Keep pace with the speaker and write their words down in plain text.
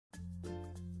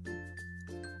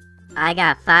I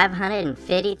got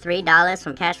 $553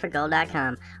 from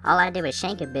Cash4Gold.com. All I did was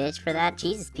shank a bitch for that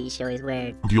Jesus piece she always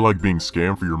wears. Do you like being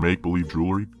scammed for your make-believe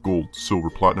jewelry? Gold, silver,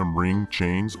 platinum ring,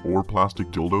 chains, or plastic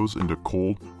dildos into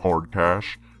cold, hard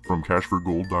cash from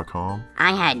Cash4Gold.com?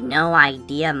 I had no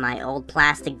idea my old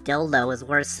plastic dildo was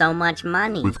worth so much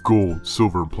money. With gold,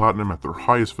 silver, and platinum at their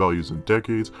highest values in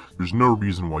decades, there's no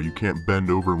reason why you can't bend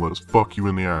over and let us fuck you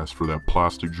in the ass for that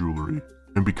plastic jewelry.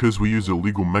 And because we use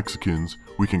illegal Mexicans,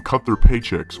 we can cut their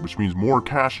paychecks, which means more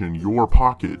cash in your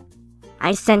pocket.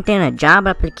 I sent in a job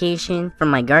application for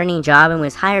my gardening job and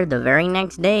was hired the very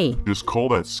next day. Just call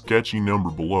that sketchy number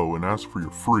below and ask for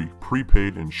your free,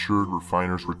 prepaid insured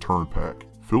refiner's return pack.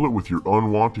 Fill it with your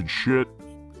unwanted shit,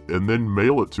 and then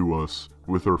mail it to us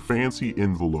with our fancy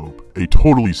envelope. A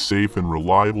totally safe and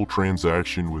reliable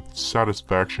transaction with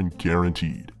satisfaction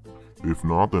guaranteed. If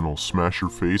not, then I'll smash your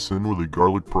face in with a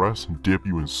garlic press and dip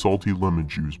you in salty lemon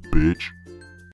juice, bitch.